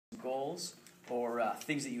goals or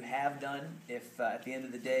things that you have done. If at the end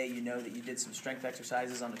of the day you know that you did some strength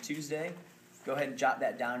exercises on a Tuesday, go ahead and jot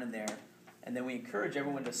that down in there. And then we encourage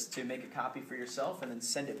everyone to make a copy for yourself and then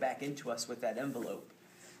send it back into us with that envelope.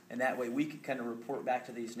 And that way we can kind of report back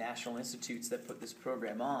to these national institutes that put this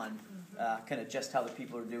program on kind of just how the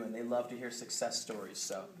people are doing. They love to hear success stories,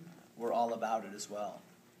 so we're all about it as well.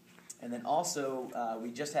 And then also,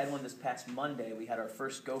 we just had one this past Monday. We had our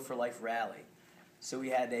first Go4Life rally. So we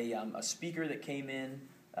had a speaker that came in.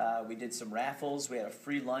 We did some raffles. We had a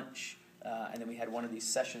free lunch. And then we had one of these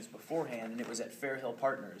sessions beforehand, and it was at Fairhill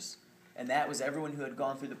Partners. And that was everyone who had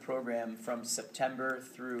gone through the program from September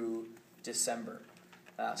through December.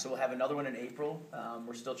 So we'll have another one in April.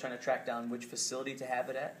 We're still trying to track down which facility to have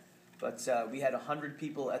it at. But we had 100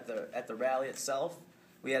 people at the rally itself.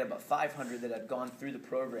 We had about 500 that had gone through the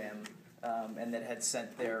program and that had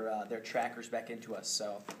sent their trackers back into us.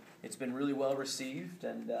 So it's been really well received.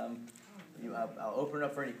 And I'll open it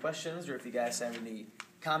up for any questions, or if you guys have any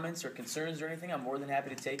comments or concerns or anything, I'm more than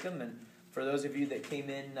happy to take them. And for those of you that came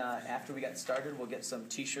in after we got started, we'll get some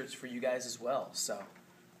T-shirts for you guys as well. So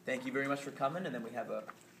thank you very much for coming. And then we have a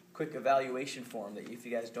quick evaluation form that if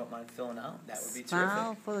you guys don't mind filling out, that would be terrific.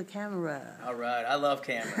 Smile for the camera. All right. I love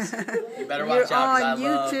cameras. You better watch out because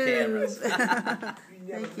I love cameras.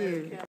 Thank you.